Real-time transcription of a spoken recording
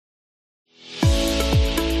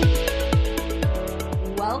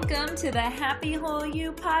to the Happy Whole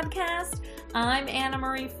You podcast. I'm Anna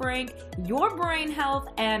Marie Frank, your brain health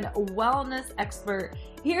and wellness expert.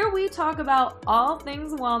 Here we talk about all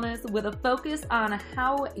things wellness with a focus on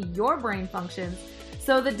how your brain functions.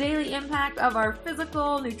 So the daily impact of our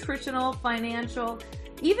physical, nutritional, financial,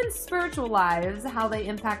 even spiritual lives, how they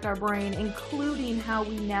impact our brain, including how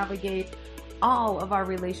we navigate all of our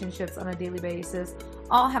relationships on a daily basis,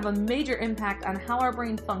 all have a major impact on how our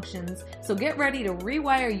brain functions. So get ready to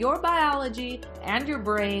rewire your biology and your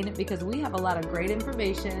brain because we have a lot of great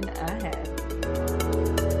information ahead.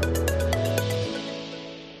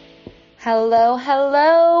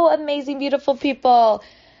 Hello, amazing, beautiful people.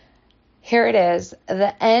 Here it is,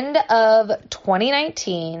 the end of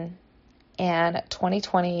 2019. And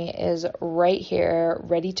 2020 is right here,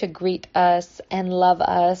 ready to greet us and love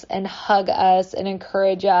us and hug us and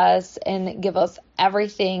encourage us and give us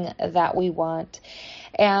everything that we want.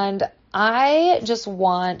 And I just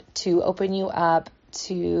want to open you up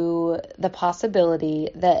to the possibility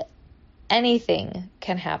that anything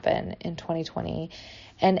can happen in 2020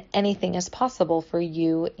 and anything is possible for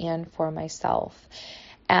you and for myself.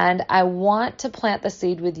 And I want to plant the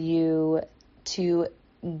seed with you to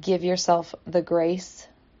give yourself the grace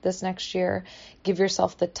this next year, give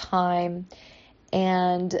yourself the time,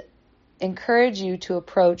 and encourage you to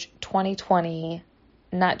approach 2020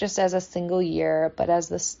 not just as a single year, but as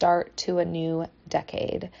the start to a new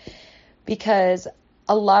decade. Because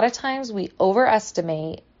a lot of times we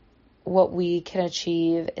overestimate what we can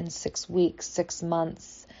achieve in 6 weeks, 6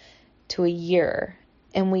 months to a year,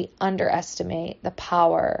 and we underestimate the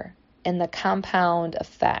power and the compound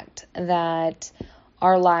effect that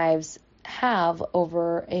our lives have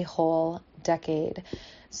over a whole decade.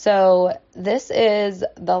 So this is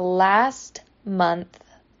the last month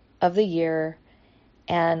of the year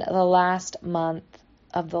and the last month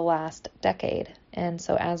of the last decade. And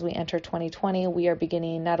so as we enter 2020, we are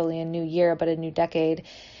beginning not only a new year, but a new decade.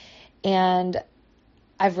 And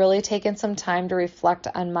I've really taken some time to reflect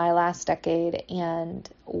on my last decade. And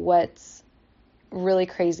what's really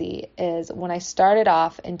crazy is when I started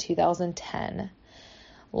off in 2010,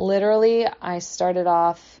 literally, I started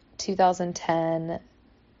off 2010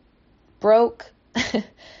 broke,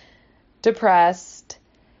 depressed,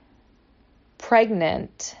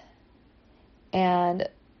 pregnant, and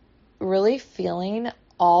really feeling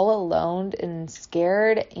all alone and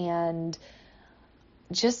scared and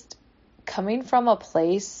just coming from a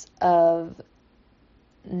place of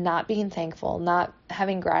not being thankful, not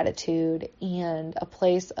having gratitude, and a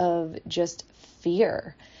place of just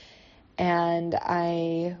fear. And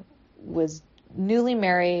I was newly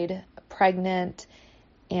married, pregnant,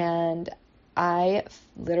 and I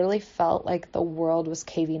literally felt like the world was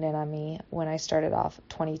caving in on me when I started off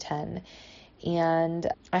 2010. And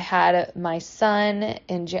I had my son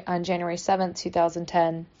on January 7th,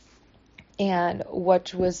 2010, and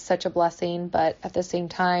which was such a blessing. But at the same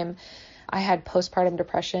time, I had postpartum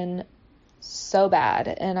depression so bad.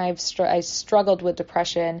 And I struggled with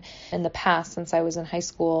depression in the past since I was in high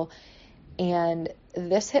school. And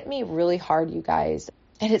this hit me really hard, you guys.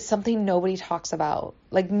 And it's something nobody talks about.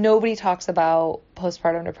 Like, nobody talks about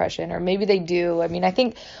postpartum depression, or maybe they do. I mean, I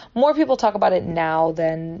think more people talk about it now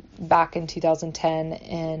than back in 2010.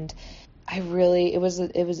 And it was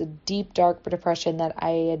a deep, dark depression that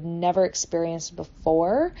I had never experienced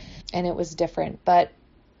before. And it was different. But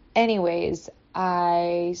anyways,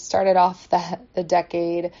 I started off the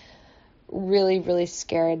decade really, really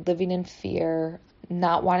scared, living in fear,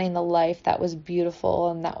 not wanting the life that was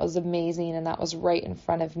beautiful and that was amazing and that was right in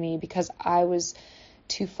front of me because I was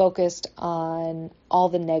too focused on all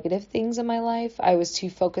the negative things in my life. I was too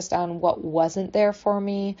focused on what wasn't there for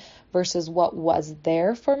me versus what was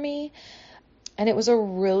there for me. And it was a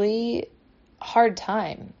really hard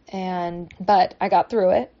time. But I got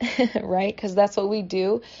through it, right? Because that's what we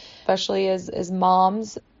do, especially as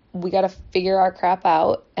moms. We got to figure our crap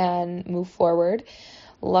out and move forward.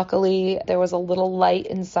 Luckily, there was a little light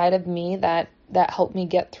inside of me that helped me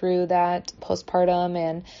get through that postpartum,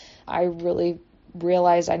 and I really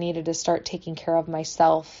realized I needed to start taking care of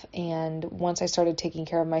myself. And once I started taking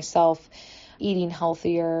care of myself, eating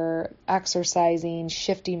healthier, exercising,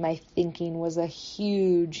 shifting my thinking was a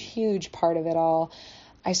huge, huge part of it all.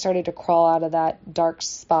 I started to crawl out of that dark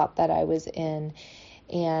spot that I was in.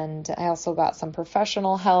 And I also got some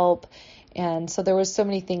professional help. And so there was so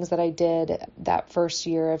many things that I did that first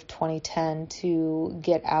year of 2010 to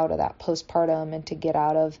get out of that postpartum and to get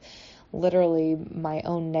out of literally my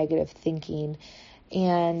own negative thinking.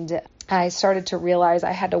 And I started to realize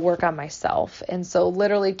I had to work on myself. And so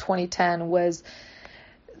literally 2010 was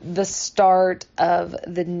the start of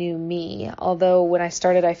the new me. Although when I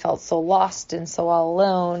started, I felt so lost and so all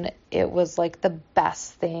alone, it was like the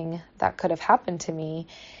best thing that could have happened to me.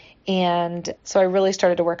 And so I really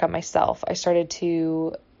started to work on myself. I started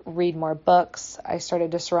to read more books. I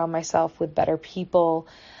started to surround myself with better people.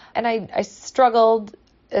 And I struggled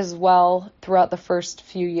as well throughout the first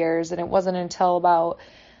few years. And it wasn't until about,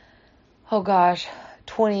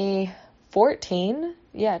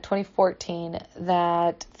 2014,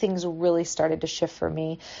 that things really started to shift for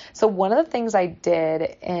me. So one of the things I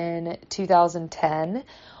did in 2010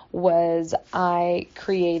 was I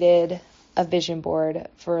created a vision board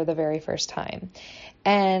for the very first time.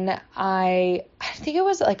 And I think it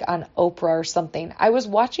was like on Oprah or something. I was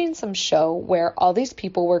watching some show where all these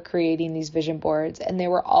people were creating these vision boards, and they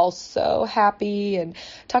were all so happy and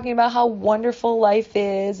talking about how wonderful life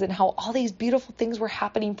is and how all these beautiful things were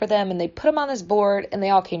happening for them. And they put them on this board and they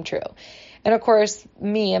all came true. And of course,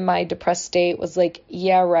 me in my depressed state was like,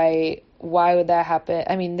 yeah, right. Why would that happen?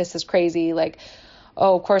 I mean, this is crazy. Like,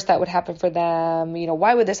 oh, of course that would happen for them.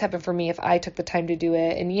 Why would this happen for me if I took the time to do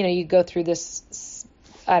it? And, you go through this,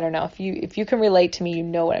 I don't know, if you can relate to me, you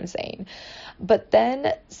know what I'm saying. But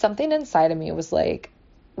then something inside of me was like,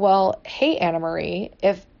 well, hey, Anna Marie,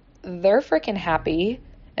 if they're freaking happy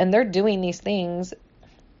and they're doing these things,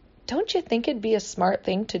 don't you think it'd be a smart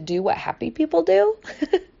thing to do what happy people do?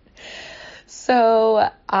 So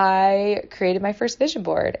I created my first vision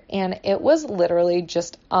board, and it was literally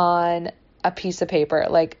just on a piece of paper,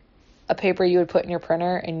 like a paper you would put in your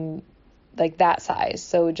printer, and like that size.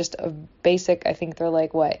 So just a basic, I think they're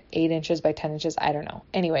like 8 inches by 10 inches. I don't know.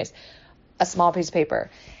 Anyways, a small piece of paper.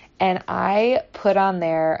 And I put on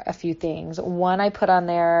there a few things. One, I put on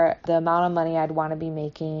there the amount of money I'd want to be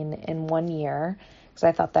making in 1 year. Because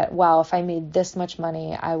I thought that, wow, if I made this much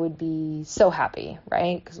money, I would be so happy,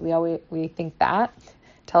 right? Because we think that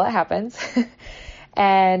till it happens.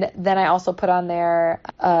 And then I also put on there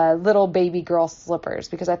little baby girl slippers,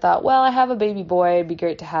 because I thought, well, I have a baby boy. It'd be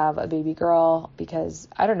great to have a baby girl, because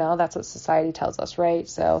I don't know, that's what society tells us, right?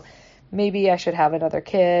 So maybe I should have another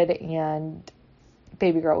kid, and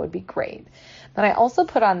baby girl would be great. Then I also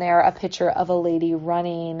put on there a picture of a lady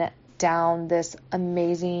running down this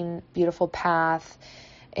amazing, beautiful path.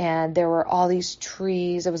 And there were all these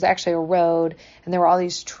trees. It was actually a road, and there were all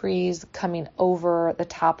these trees coming over the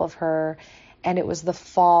top of her. And it was the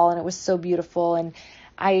fall, and it was so beautiful. And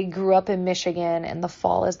I grew up in Michigan, and the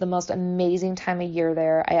fall is the most amazing time of year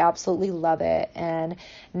there. I absolutely love it. And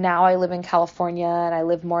now I live in California, and I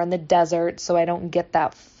live more in the desert, so I don't get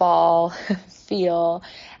that fall feel.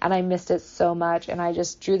 And I missed it so much. And I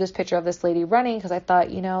just drew this picture of this lady running, because I thought,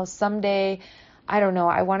 someday, I don't know,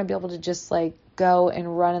 I want to be able to just like go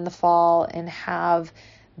and run in the fall and have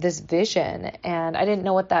this vision. And I didn't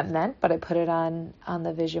know what that meant, but I put it on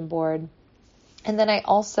the vision board. And then I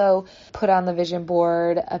also put on the vision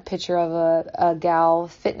board a picture of a gal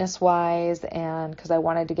fitness-wise, and because I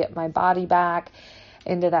wanted to get my body back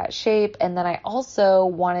into that shape. And then I also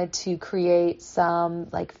wanted to create some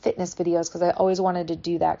like fitness videos, because I always wanted to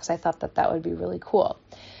do that, because I thought that would be really cool.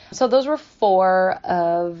 So those were 4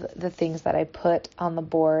 of the things that I put on the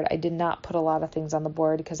board. I did not put a lot of things on the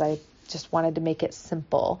board, because I just wanted to make it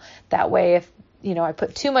simple. That way, if, I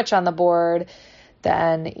put too much on the board,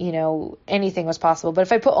 then, anything was possible. But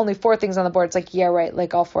if I put only 4 things on the board, it's like, yeah, right,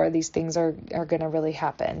 like all 4 of these things are going to really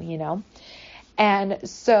happen, And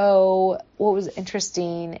so what was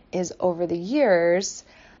interesting is over the years,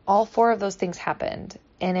 all 4 of those things happened,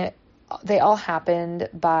 and they all happened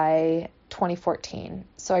by 2014.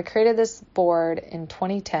 So I created this board in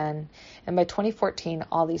 2010, and by 2014,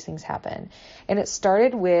 all these things happened. And it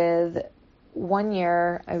started with 1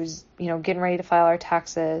 year, I was, getting ready to file our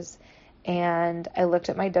taxes, and I looked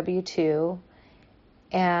at my W-2,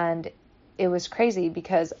 and it was crazy,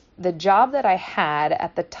 because the job that I had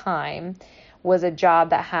at the time was a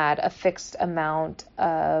job that had a fixed amount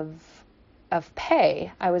of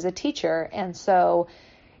pay. I was a teacher, and so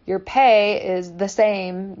your pay is the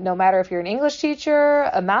same no matter if you're an English teacher,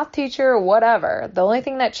 a math teacher, whatever. The only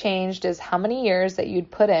thing that changed is how many years that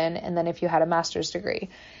you'd put in, and then if you had a master's degree.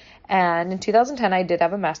 And in 2010, I did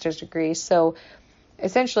have a master's degree, so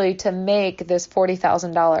essentially to make this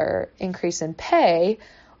 $40,000 increase in pay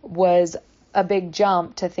was a big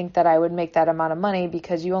jump to think that I would make that amount of money,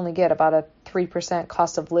 because you only get about a 3%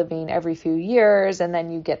 cost of living every few years, and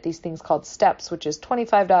then you get these things called steps, which is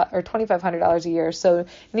 $2,500 a year. So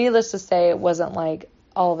needless to say, it wasn't like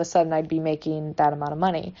all of a sudden I'd be making that amount of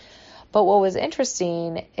money. But what was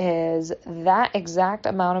interesting is that exact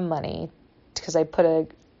amount of money, because I put a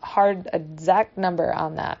hard exact number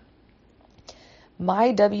on that,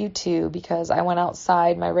 my W-2, because I went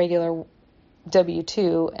outside my regular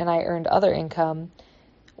W-2 and I earned other income,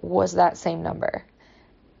 was that same number.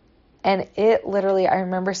 And it literally, I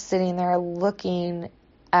remember sitting there looking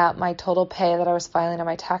at my total pay that I was filing on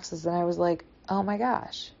my taxes, and I was like, oh my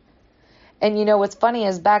gosh. And what's funny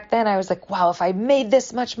is back then I was like, wow, if I made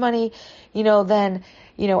this much money, then,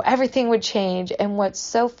 everything would change. And what's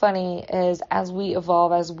so funny is as we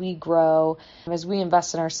evolve, as we grow, as we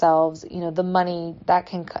invest in ourselves, the money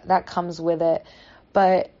that comes with it.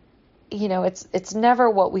 But, it's never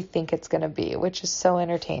what we think it's going to be, which is so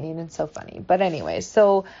entertaining and so funny. But anyway,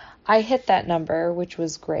 so I hit that number, which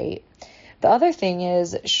was great. The other thing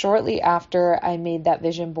is, shortly after I made that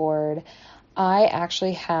vision board, I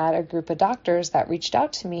actually had a group of doctors that reached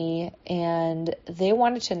out to me, and they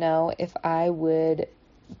wanted to know if I would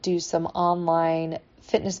do some online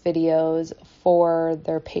fitness videos for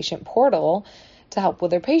their patient portal to help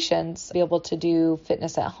with their patients be able to do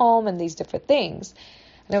fitness at home and these different things.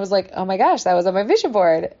 And I was like, oh my gosh, that was on my vision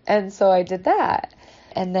board. And so I did that.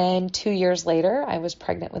 And then 2 years later, I was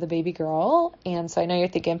pregnant with a baby girl. And so I know you're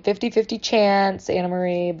thinking 50-50 chance, Anna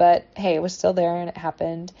Marie, but hey, it was still there and it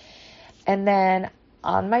happened. And then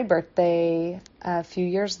on my birthday, a few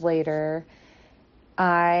years later,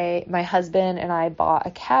 my husband and I bought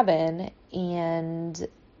a cabin, and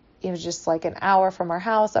it was just like an hour from our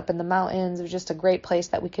house up in the mountains. It was just a great place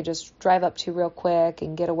that we could just drive up to real quick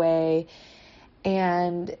and get away.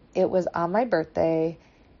 And it was on my birthday,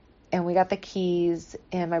 and we got the keys,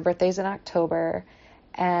 and my birthday's in October.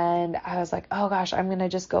 And I was like, oh gosh, I'm going to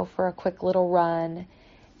just go for a quick little run.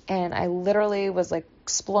 And I literally was like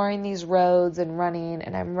exploring these roads and running,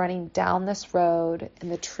 and I'm running down this road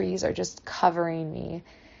and the trees are just covering me.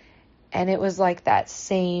 And it was like that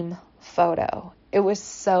same photo. It was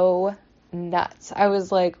so nuts. I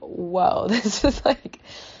was like, whoa, this is like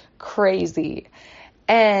crazy.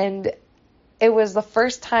 And it was the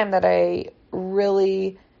first time that I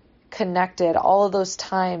really connected. All of those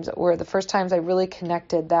times were the first times I really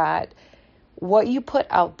connected that what you put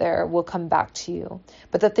out there will come back to you.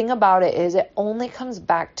 But the thing about it is it only comes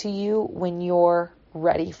back to you when you're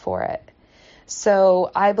ready for it.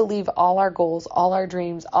 So I believe all our goals, all our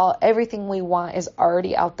dreams, everything we want is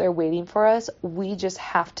already out there waiting for us. We just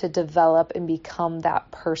have to develop and become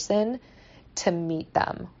that person to meet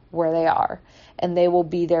them where they are. And they will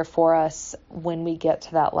be there for us when we get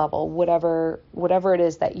to that level, whatever it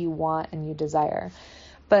is that you want and you desire.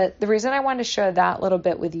 But the reason I wanted to share that little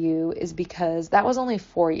bit with you is because that was only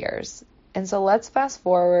 4 years. And so let's fast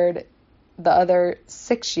forward the other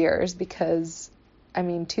 6 years, because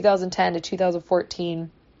 2010 to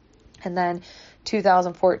 2014, and then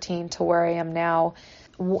 2014 to where I am now.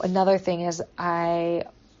 Another thing is I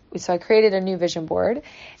created a new vision board,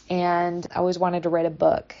 and I always wanted to write a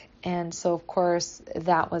book. And so, of course,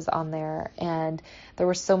 that was on there. And there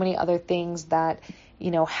were so many other things that,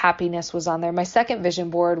 happiness was on there. My second vision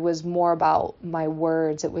board was more about my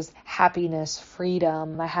words. It was happiness,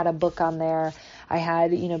 freedom. I had a book on there. I had,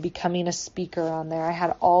 becoming a speaker on there. I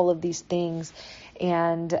had all of these things,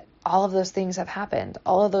 and all of those things have happened.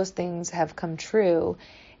 All of those things have come true.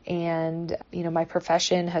 And, my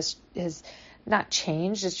profession has not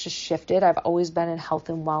changed, it's just shifted. I've always been in health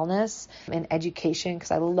and wellness and education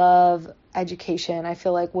because I love education. I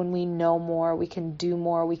feel like when we know more, we can do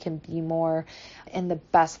more, we can be more. And the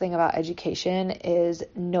best thing about education is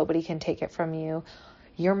nobody can take it from you.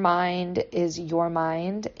 Your mind is your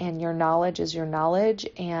mind, and your knowledge is your knowledge,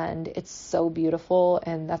 and it's so beautiful.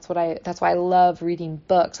 And that's why I love reading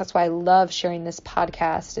books. That's why I love sharing this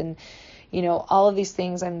podcast, and all of these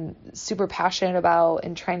things I'm super passionate about,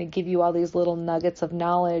 and trying to give you all these little nuggets of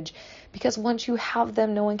knowledge, because once you have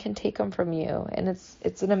them, no one can take them from you. And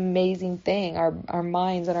it's an amazing thing, our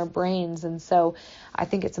minds and our brains. And so I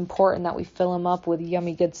think it's important that we fill them up with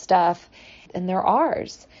yummy, good stuff, and they're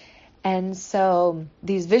ours. And so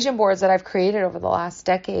these vision boards that I've created over the last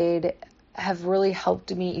decade have really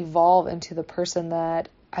helped me evolve into the person that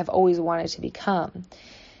I've always wanted to become.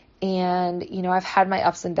 And, I've had my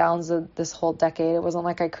ups and downs of this whole decade. It wasn't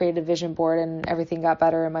like I created a vision board and everything got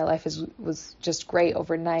better and my life was just great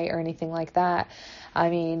overnight or anything like that.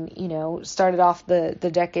 Started off the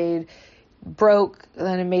decade broke,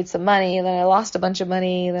 then I made some money, and then I lost a bunch of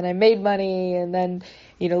money, and then I made money, and then,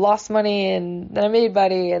 lost money, and then I made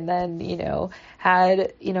money, and then,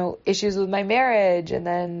 had, issues with my marriage, and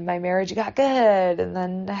then my marriage got good, and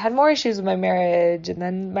then I had more issues with my marriage, and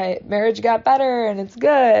then my marriage got better, and it's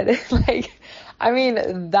good.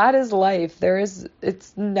 That is life.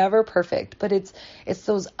 It's never perfect, but it's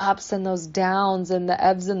those ups and those downs and the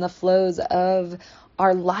ebbs and the flows of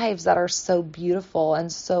our lives that are so beautiful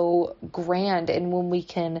and so grand. And when we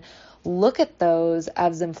can look at those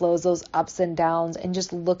ebbs and flows, those ups and downs, and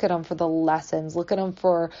just look at them for the lessons, look at them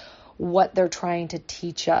for what they're trying to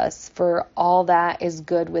teach us, for all that is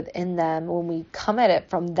good within them. When we come at it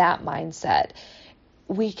from that mindset,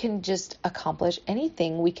 we can just accomplish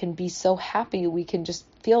anything. We can be so happy. We can just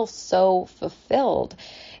feel so fulfilled.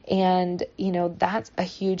 And, that's a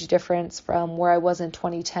huge difference from where I was in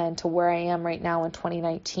 2010 to where I am right now in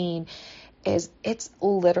 2019. It's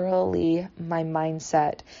literally my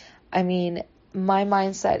mindset. I mean, my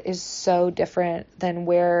mindset is so different than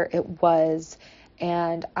where it was.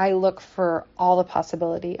 And I look for all the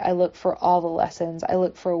possibility. I look for all the lessons. I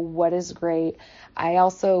look for what is great. I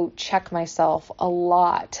also check myself a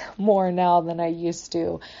lot more now than I used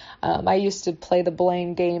to. I used to play the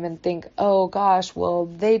blame game and think, oh gosh, well,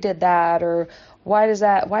 they did that, or why is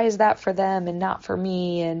that for them and not for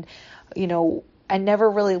me? And, I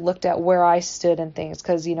never really looked at where I stood in things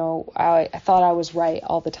because, I thought I was right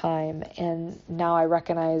all the time. And now I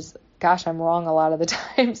recognize, gosh, I'm wrong a lot of the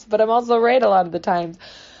times, but I'm also right a lot of the times.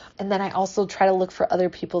 And then I also try to look for other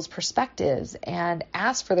people's perspectives and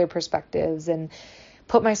ask for their perspectives and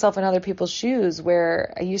put myself in other people's shoes,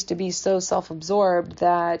 where I used to be so self-absorbed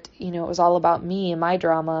that, it was all about me and my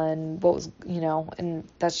drama and what was, and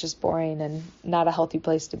that's just boring and not a healthy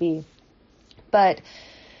place to be. But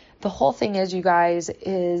the whole thing is, you guys,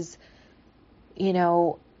 is,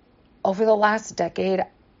 over the last decade,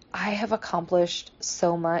 I have accomplished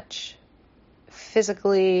so much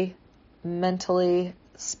physically, mentally,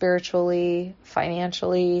 spiritually,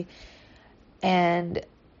 financially, and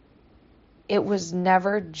it was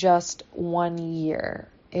never just 1 year.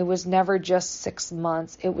 It was never just 6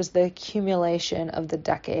 months. It was the accumulation of the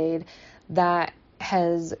decade that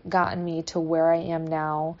has gotten me to where I am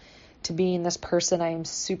now, to being this person I am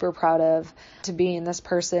super proud of, to being this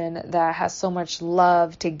person that has so much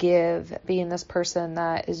love to give, being this person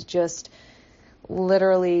that is just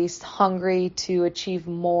literally hungry to achieve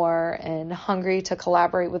more and hungry to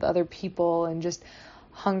collaborate with other people and just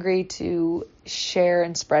hungry to share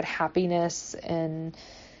and spread happiness and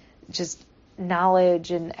just knowledge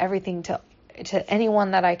and everything to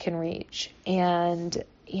anyone that I can reach. And,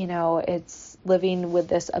 it's living with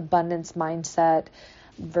this abundance mindset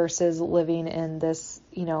versus living in this,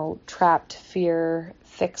 trapped fear,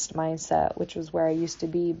 fixed mindset, which was where I used to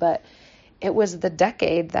be. But it was the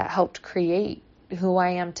decade that helped create who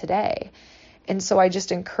I am today. And so I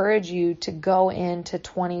just encourage you to go into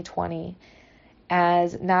 2020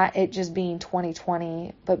 as not it just being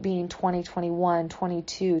 2020, but being 2021,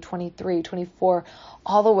 22, 23, 24,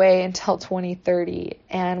 all the way until 2030.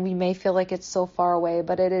 And we may feel like it's so far away,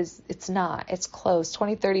 but it's not. It's close.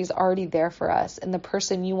 2030 is already there for us. And the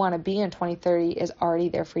person you want to be in 2030 is already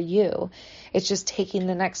there for you. It's just taking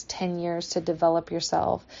the next 10 years to develop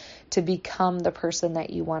yourself, to become the person that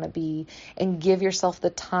you want to be, and give yourself the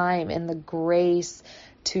time and the grace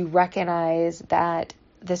to recognize that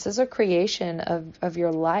this is a creation of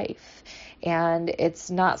your life, and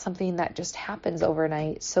it's not something that just happens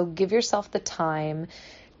overnight. So give yourself the time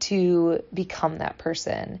to become that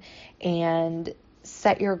person and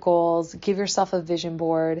set your goals, give yourself a vision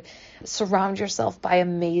board, surround yourself by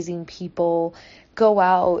amazing people, go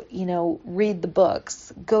out, read the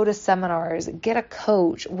books, go to seminars, get a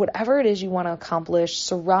coach, whatever it is you want to accomplish,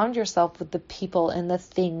 surround yourself with the people and the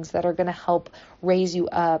things that are going to help raise you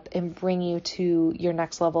up and bring you to your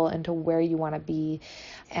next level and to where you want to be.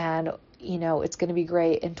 And it's going to be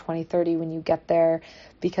great in 2030 when you get there,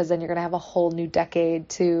 because then you're going to have a whole new decade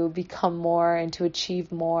to become more and to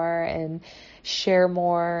achieve more and share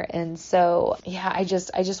more. And so, I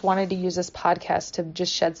just wanted to use this podcast to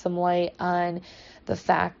just shed some light on the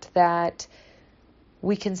fact that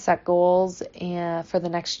we can set goals for the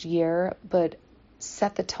next year, but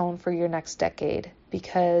set the tone for your next decade,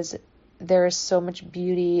 because there is so much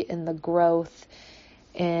beauty in the growth,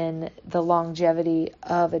 in the longevity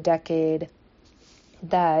of a decade,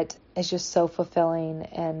 that is just so fulfilling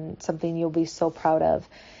and something you'll be so proud of.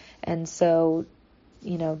 And so,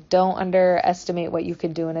 don't underestimate what you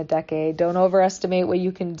can do in a decade. Don't overestimate what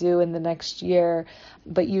you can do in the next year,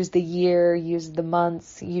 but use the year, use the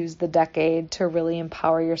months, use the decade to really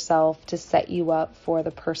empower yourself to set you up for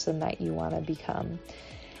the person that you want to become.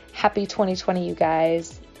 Happy 2020, you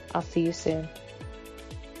guys. I'll see you soon.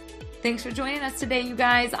 Thanks for joining us today, you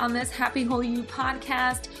guys, on this Happy Whole You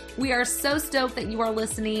podcast. We are so stoked that you are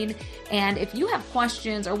listening. And if you have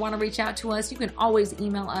questions or want to reach out to us, you can always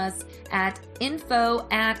email us at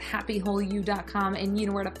info@happywholeyou.com. And you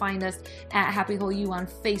know where to find us at Happy Whole You on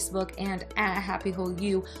Facebook and at Happy Whole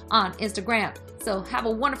You on Instagram. So have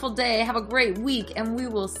a wonderful day. Have a great week, and we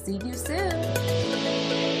will see you soon.